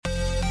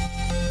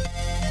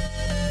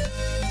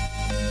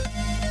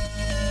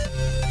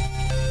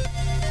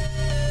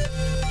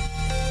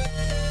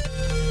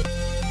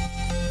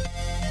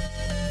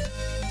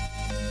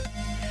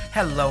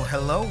Hello,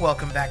 hello.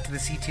 Welcome back to the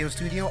CTO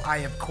studio. I,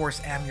 of course,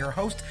 am your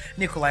host,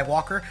 Nikolai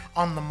Walker,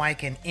 on the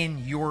mic and in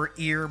your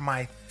ear,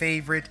 my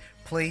favorite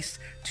place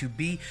to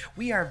be.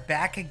 We are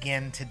back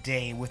again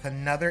today with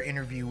another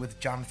interview with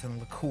Jonathan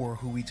LaCour,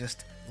 who we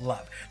just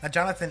love. Now,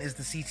 Jonathan is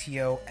the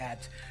CTO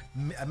at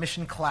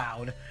Mission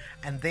Cloud,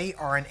 and they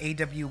are an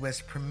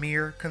AWS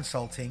Premier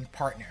Consulting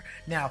partner.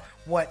 Now,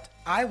 what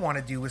I want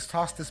to do is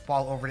toss this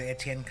ball over to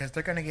Etienne because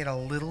they're going to get a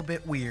little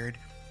bit weird,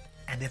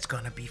 and it's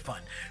going to be fun.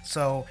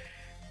 So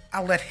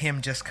I'll let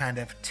him just kind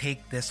of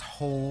take this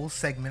whole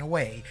segment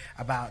away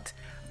about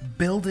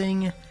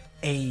building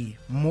a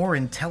more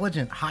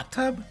intelligent hot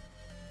tub,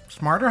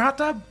 smarter hot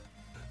tub.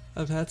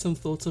 I've had some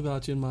thoughts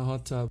about you in my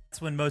hot tub. That's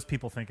when most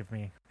people think of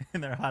me,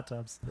 in their hot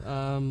tubs.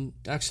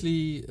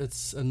 Actually,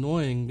 it's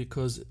annoying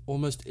because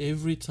almost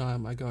every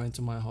time I go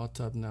into my hot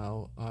tub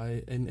now,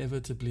 I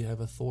inevitably have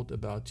a thought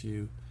about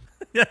you.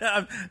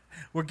 Yeah,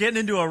 we're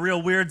getting into a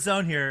real weird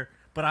zone here,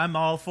 but I'm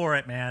all for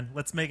it, man.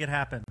 Let's make it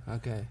happen.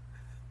 Okay,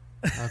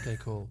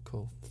 cool.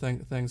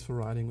 Thanks for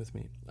riding with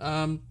me.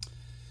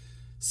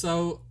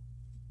 So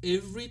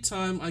every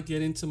time I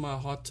get into my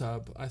hot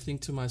tub, I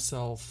think to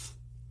myself,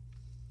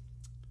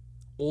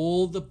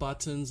 all the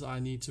buttons I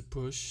need to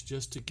push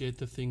just to get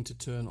the thing to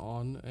turn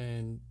on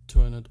and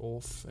turn it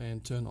off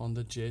and turn on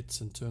the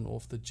jets and turn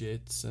off the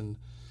jets and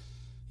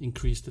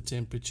increase the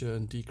temperature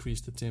and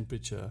decrease the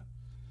temperature.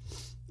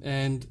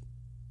 And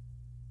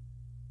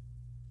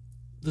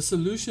the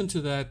solution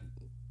to that,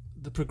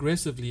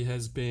 progressively,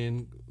 has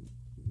been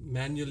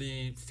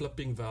manually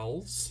flipping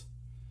valves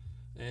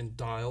and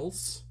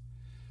dials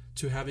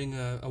to having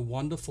a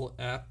wonderful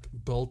app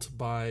built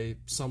by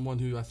someone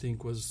who I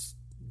think was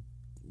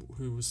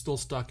still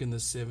stuck in the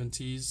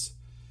 70s.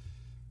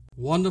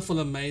 Wonderful,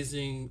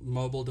 amazing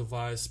mobile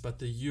device, but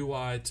the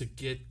UI to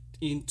get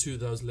into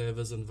those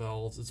levers and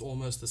valves is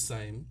almost the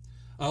same.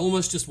 I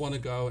almost just want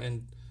to go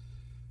and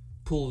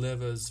pull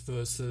levers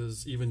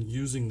versus even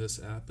using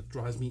this app. It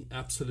drives me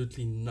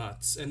absolutely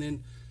nuts. And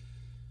then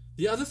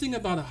the other thing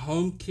about a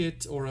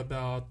HomeKit or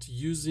about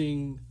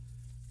using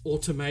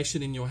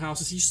automation in your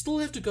house is you still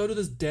have to go to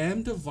this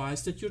damn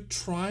device that you're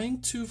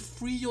trying to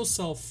free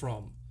yourself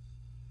from.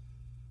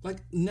 Like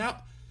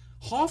now,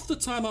 half the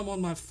time I'm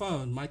on my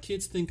phone, my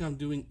kids think I'm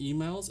doing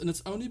emails, and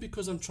it's only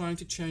because I'm trying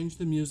to change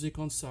the music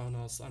on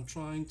Sonos. I'm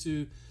trying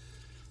to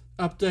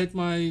update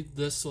my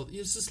this, or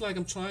it's just like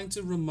I'm trying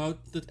to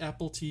remote the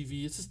Apple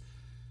TV. It's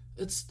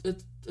just,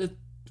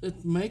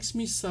 it makes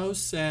me so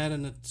sad,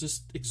 and it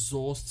just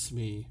exhausts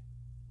me.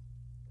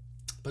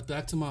 But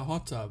back to my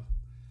hot tub,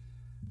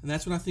 and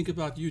that's when I think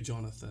about you,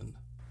 Jonathan.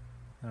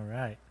 All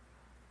right.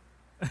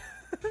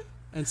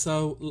 And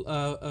so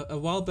a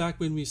while back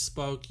when we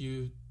spoke,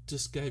 you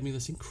just gave me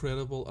this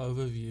incredible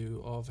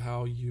overview of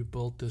how you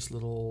built this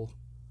little,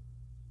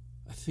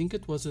 I think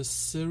it was a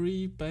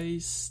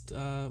Siri-based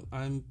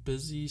I'm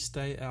busy,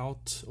 stay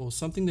out, or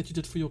something that you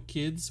did for your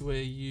kids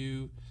where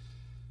you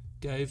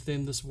gave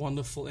them this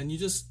wonderful, and you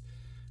just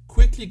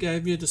quickly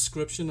gave me a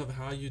description of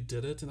how you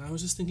did it. And I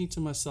was just thinking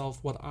to myself,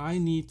 what I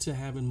need to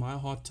have in my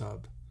hot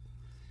tub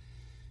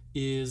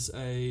is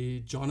a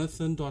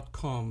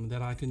jonathan.com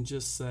that I can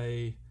just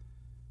say,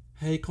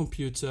 hey,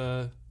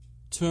 computer,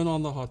 turn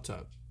on the hot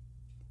tub.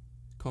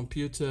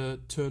 Computer,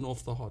 turn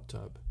off the hot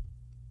tub.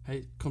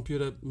 Hey,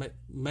 computer,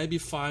 maybe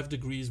 5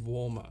 degrees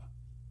warmer.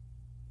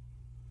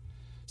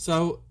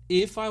 So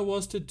if I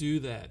was to do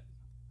that,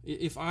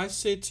 if I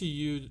said to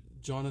you,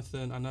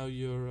 Jonathan, I know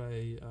you're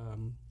a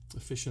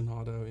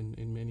aficionado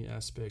in many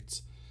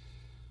aspects,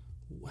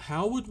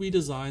 how would we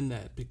design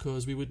that?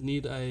 Because we would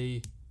need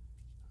a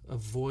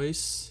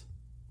voice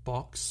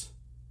box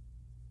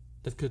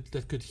that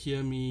could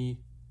hear me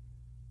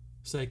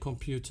say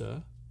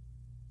computer.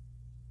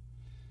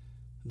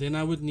 Then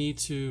I would need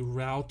to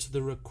route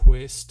the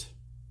request,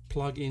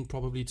 plug in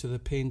probably to the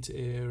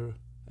Pentair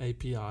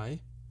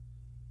API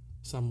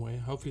somewhere.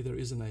 Hopefully there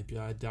is an API.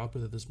 I doubt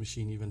whether this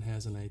machine even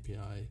has an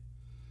API.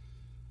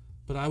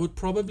 But I would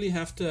probably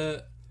have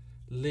to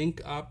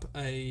link up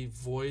a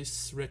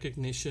voice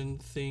recognition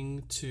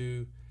thing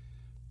to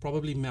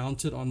probably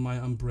mount it on my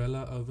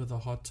umbrella over the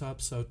hot tub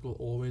so it will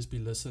always be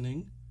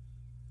listening.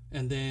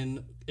 And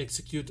then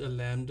execute a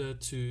Lambda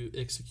to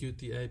execute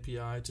the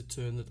API to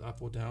turn it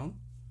up or down.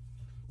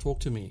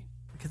 Talk to me.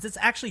 Because it's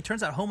actually,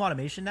 turns out home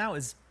automation now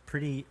is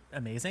pretty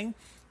amazing.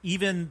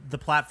 Even the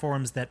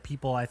platforms that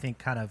people, I think,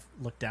 kind of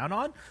look down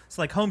on.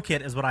 So like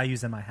HomeKit is what I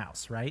use in my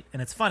house, right?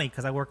 And it's funny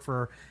because I work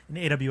for an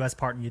AWS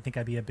partner. You'd think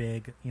I'd be a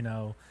big,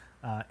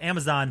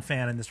 Amazon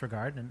fan in this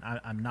regard, and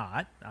I'm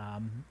not.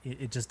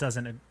 It just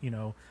doesn't,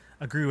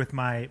 agree with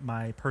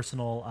my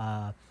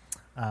personal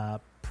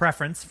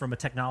preference from a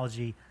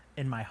technology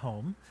in my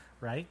home,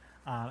 right?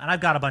 And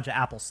I've got a bunch of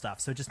Apple stuff,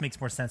 so it just makes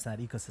more sense in that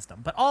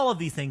ecosystem. But all of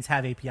these things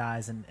have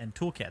APIs and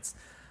toolkits.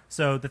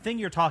 So the thing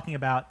you're talking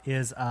about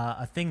is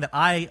a thing that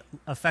I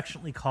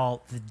affectionately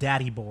call the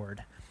daddy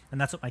board, and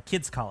that's what my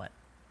kids call it.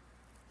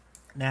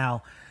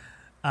 Now,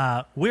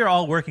 we're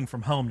all working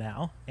from home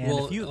now.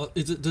 And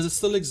does it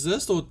still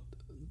exist, or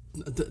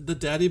the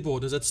daddy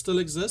board, does it still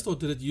exist, or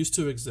did it used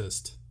to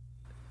exist?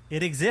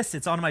 It exists.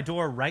 It's on my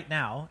door right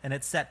now, and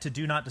it's set to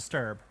do not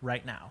disturb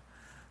right now.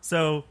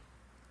 So,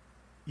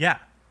 yeah,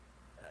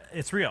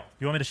 it's real.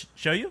 You want me to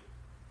show you?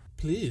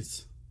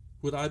 Please.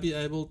 Would I be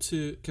able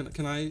to?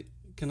 Can I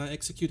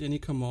execute any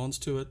commands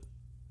to it?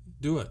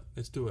 Do it.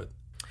 Let's do it.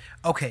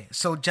 Okay,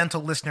 so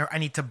gentle listener, I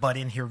need to butt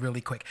in here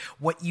really quick.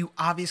 What you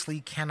obviously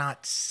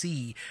cannot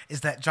see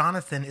is that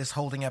Jonathan is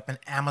holding up an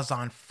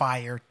Amazon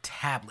Fire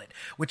tablet,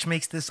 which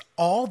makes this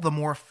all the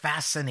more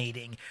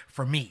fascinating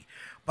for me.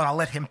 But I'll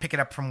let him pick it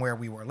up from where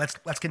we were. Let's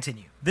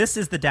continue. This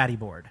is the daddy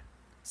board.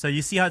 So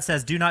you see how it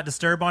says "Do not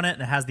disturb" on it,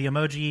 and it has the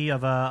emoji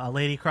of a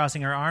lady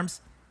crossing her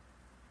arms.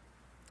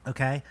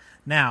 Okay.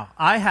 Now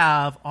I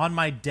have on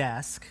my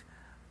desk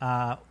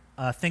a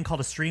thing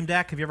called a Stream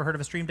Deck. Have you ever heard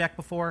of a Stream Deck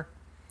before?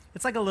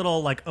 It's like a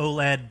little like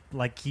OLED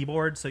like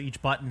keyboard. So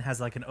each button has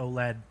like an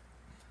OLED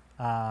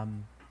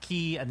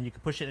key, and then you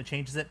can push it and it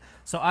changes it.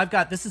 So I've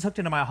got this is hooked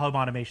into my home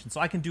automation, so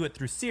I can do it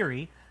through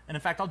Siri. And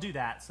in fact, I'll do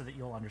that so that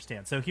you'll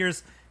understand. So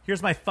here's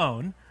my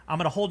phone. I'm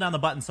going to hold down the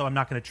button so I'm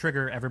not going to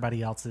trigger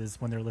everybody else's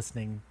when they're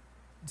listening,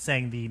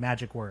 saying the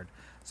magic word.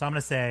 So I'm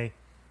going to say,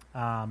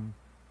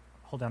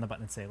 hold down the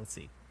button and say, let's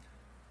see,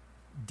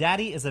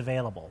 Daddy is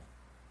available.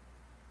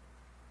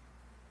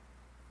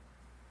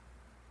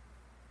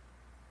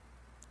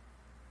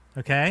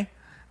 Okay?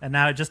 And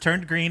now it just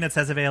turned green. It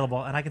says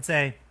available. And I can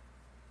say,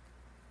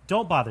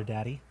 don't bother,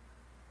 Daddy.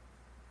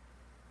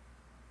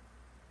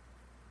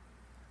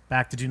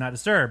 Back to do not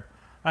disturb.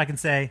 I can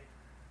say,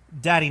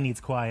 Daddy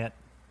needs quiet.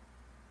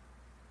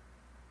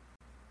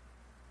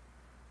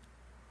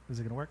 Is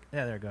it going to work?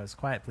 Yeah, there it goes.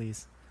 Quiet,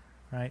 please.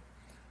 Right?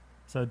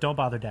 So don't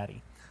bother,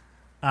 Daddy.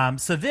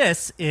 So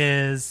this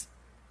is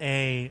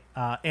a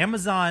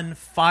Amazon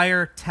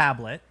Fire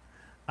tablet.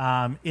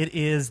 It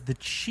is the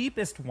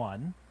cheapest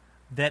one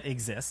that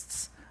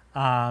exists.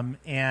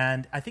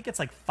 And I think it's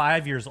like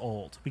 5 years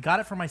old. We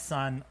got it for my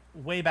son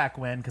way back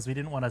when because we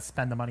didn't want to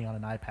spend the money on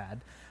an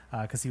iPad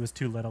because he was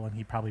too little and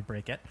he'd probably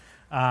break it.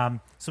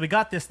 So we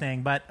got this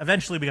thing, but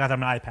eventually we got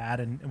him an iPad,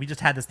 and we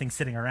just had this thing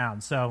sitting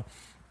around. So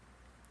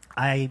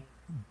I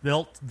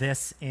built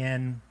this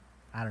in,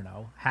 I don't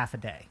know, half a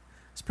day.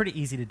 It's pretty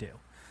easy to do.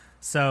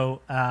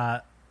 So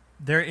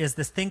there is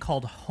this thing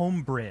called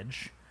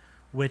Homebridge,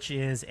 which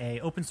is a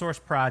open source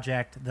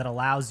project that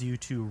allows you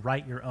to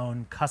write your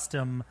own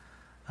custom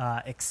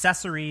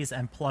accessories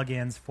and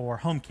plugins for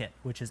HomeKit,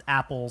 which is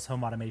Apple's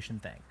home automation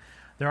thing.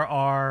 There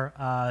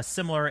are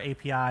similar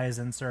APIs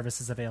and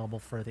services available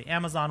for the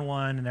Amazon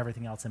one and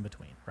everything else in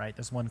between, right?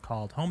 There's one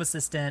called Home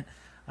Assistant.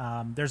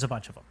 There's a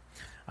bunch of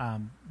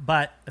them.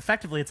 But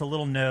effectively, it's a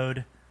little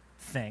node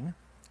thing.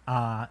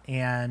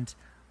 And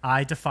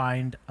I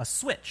defined a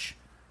switch,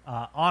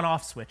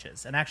 on-off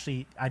switches. And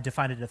actually, I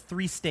defined it a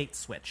 3-state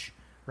switch,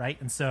 right?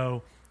 And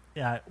so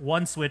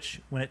one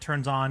switch, when it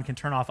turns on, can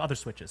turn off other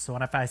switches. So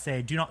if I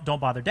say don't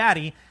bother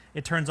Daddy,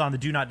 it turns on the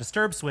do not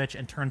disturb switch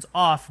and turns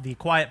off the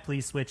quiet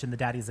please switch and the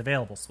Daddy is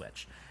available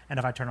switch. And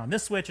if I turn on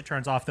this switch, it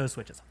turns off those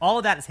switches. All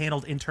of that is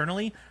handled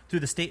internally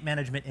through the state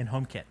management in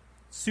HomeKit.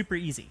 Super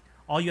easy.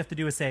 All you have to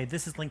do is say,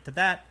 this is linked to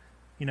that,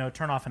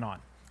 turn off and on.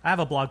 I have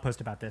a blog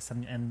post about this,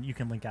 and you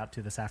can link out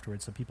to this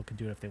afterwards so people can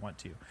do it if they want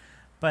to.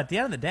 But at the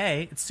end of the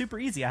day, it's super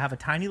easy. I have a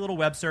tiny little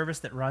web service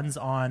that runs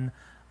on,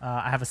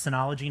 I have a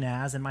Synology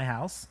NAS in my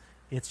house.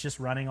 It's just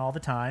running all the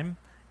time.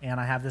 And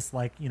I have this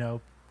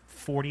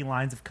 40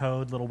 lines of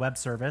code little web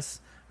service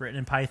written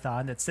in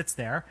Python that sits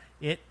there.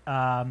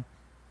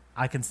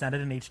 I can send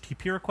it an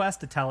HTTP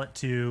request to tell it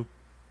to,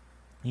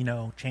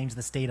 change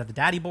the state of the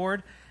Daddy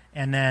board.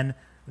 And then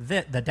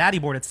the Daddy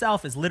board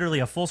itself is literally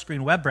a full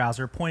screen web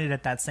browser pointed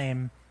at that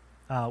same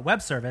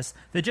web service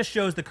that just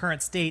shows the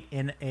current state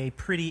in a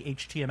pretty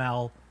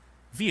HTML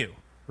view,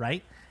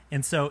 right?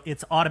 And so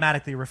it's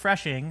automatically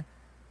refreshing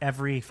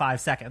every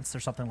 5 seconds or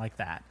something like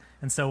that.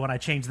 And so when I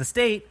change the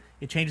state,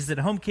 it changes it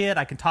to HomeKit.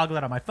 I can toggle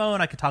it on my phone.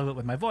 I can toggle it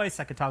with my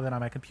voice. I can toggle it on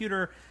my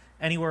computer.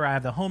 Anywhere I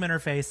have the home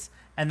interface,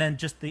 and then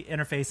just the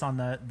interface on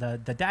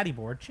the Daddy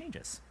board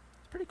changes.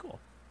 It's pretty cool.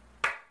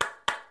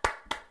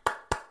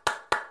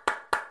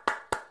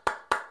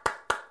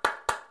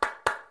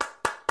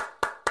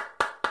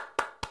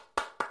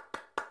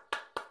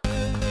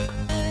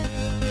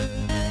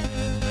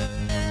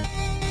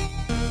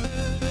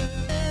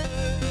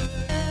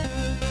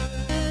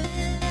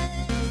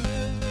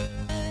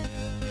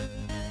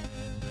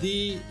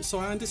 So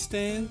I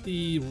understand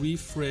the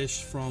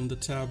refresh from the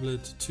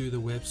tablet to the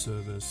web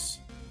service.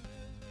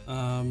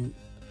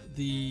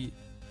 The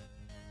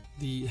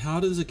how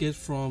does it get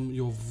from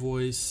your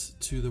voice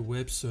to the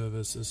web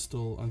service is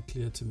still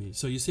unclear to me.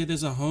 So you say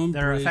there's a home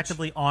They're bridge.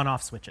 effectively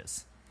on-off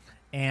switches.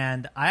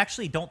 And I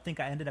actually don't think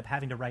I ended up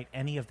having to write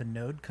any of the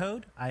node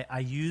code. I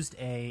used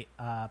a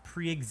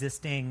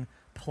pre-existing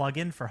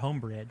plugin for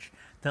Homebridge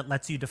that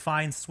lets you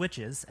define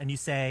switches, and you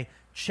say,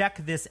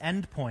 check this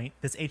endpoint,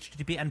 this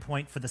HTTP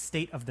endpoint for the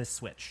state of this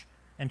switch,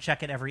 and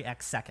check it every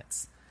X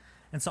seconds.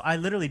 And so I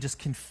literally just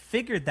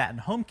configured that in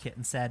HomeKit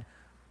and said,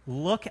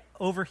 look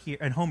over here,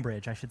 in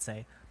Homebridge, I should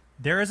say,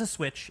 there is a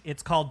switch.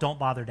 It's called Don't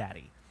Bother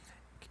Daddy.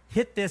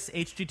 Hit this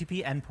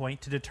HTTP endpoint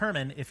to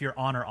determine if you're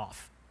on or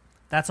off.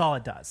 That's all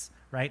it does,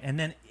 right? And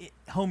then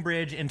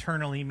Homebridge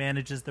internally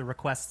manages the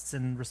requests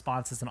and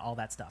responses and all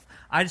that stuff.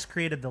 I just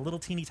created the little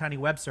teeny tiny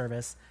web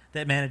service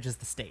that manages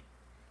the state,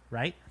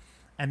 right?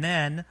 And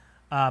then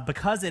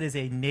because it is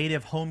a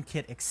native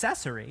HomeKit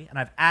accessory, and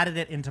I've added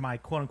it into my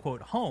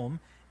quote-unquote home,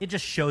 it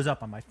just shows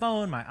up on my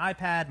phone, my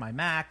iPad, my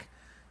Mac,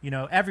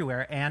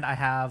 everywhere. And I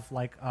have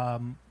like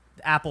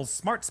Apple's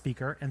smart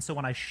speaker, and so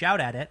when I shout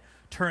at it,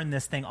 turn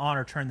this thing on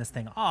or turn this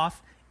thing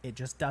off, it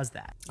just does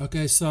that.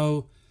 Okay,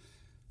 so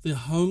the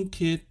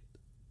HomeKit,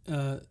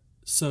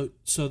 so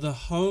the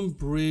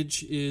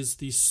Homebridge is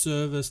the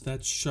service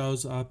that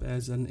shows up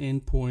as an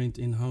endpoint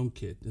in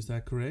HomeKit. Is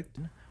that correct?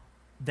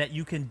 That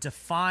you can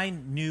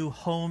define new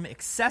home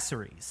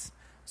accessories.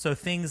 So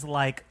things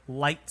like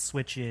light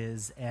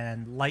switches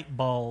and light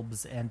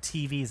bulbs and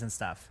TVs and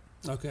stuff.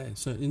 Okay,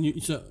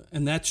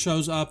 and that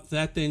shows up.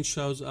 That then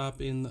shows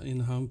up in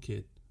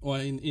HomeKit or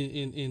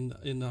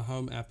in the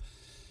Home app.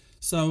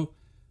 So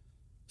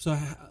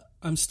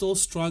I'm still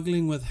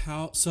struggling with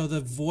how. So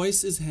the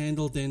voice is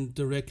handled then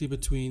directly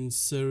between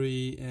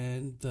Siri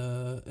and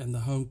the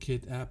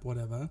HomeKit app,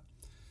 whatever.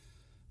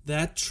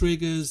 That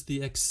triggers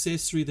the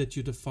accessory that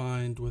you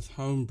defined with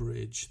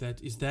Homebridge.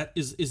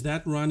 Is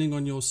that running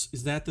on your?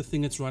 Is that the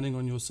thing that's running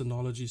on your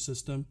Synology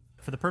system?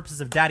 For the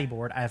purposes of Daddy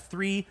Board, I have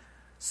 3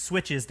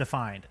 switches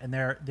defined, and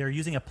they're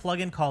using a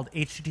plugin called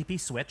HTTP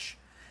Switch,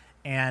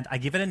 and I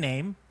give it a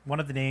name.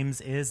 One of the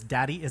names is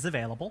Daddy is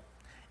Available,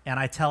 and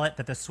I tell it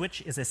that the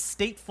switch is a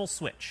stateful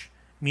switch,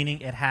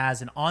 meaning it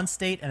has an on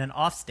state and an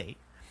off state.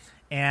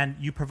 And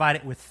you provide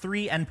it with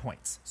 3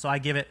 endpoints. So I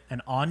give it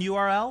an on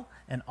URL,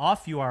 an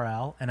off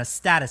URL, and a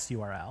status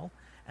URL.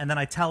 And then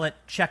I tell it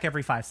check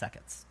every 5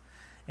 seconds.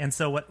 And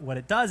so what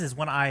it does is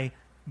when I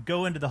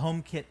go into the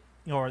HomeKit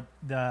or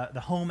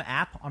the Home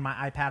app on my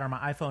iPad or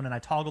my iPhone and I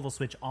toggle the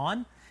switch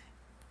on,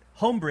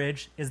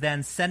 Homebridge is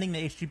then sending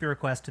the HTTP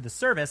request to the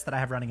service that I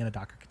have running in a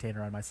Docker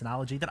container on my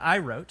Synology that I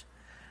wrote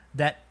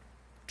that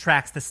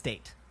tracks the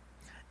state.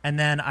 And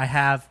then I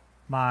have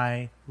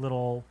my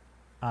little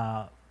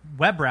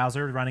web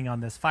browser running on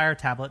this Fire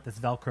tablet that's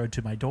Velcroed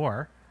to my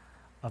door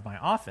of my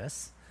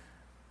office.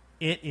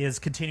 It is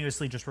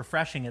continuously just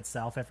refreshing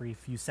itself every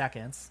few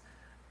seconds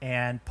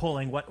and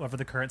pulling whatever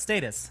the current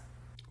state is.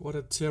 What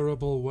a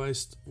terrible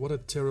waste! What a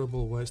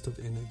terrible waste of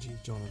energy,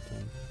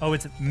 Jonathan. Oh,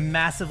 it's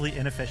massively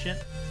inefficient,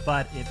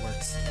 but it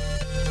works.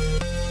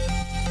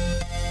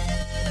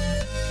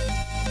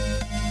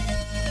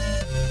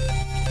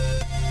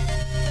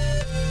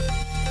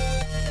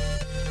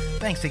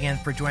 Thanks again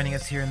for joining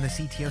us here in the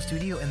CTO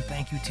studio, and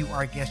thank you to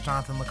our guest,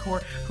 Jonathan LaCour,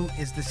 who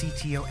is the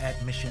CTO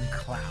at Mission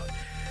Cloud.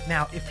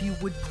 Now, if you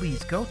would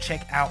please go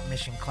check out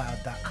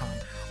missioncloud.com.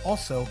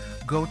 Also,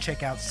 go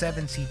check out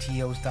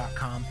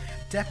 7ctos.com.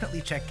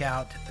 Definitely check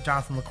out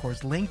Jonathan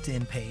LaCour's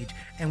LinkedIn page,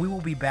 and we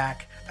will be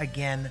back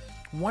again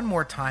one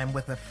more time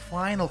with a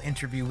final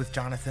interview with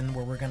Jonathan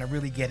where we're going to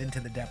really get into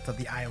the depth of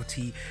the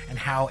IoT and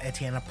how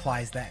Etienne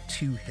applies that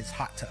to his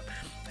hot tub.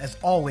 As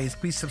always,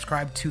 please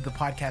subscribe to the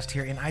podcast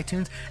here in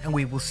iTunes, and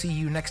we will see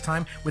you next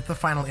time with the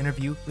final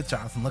interview with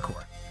Jonathan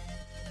LaCour.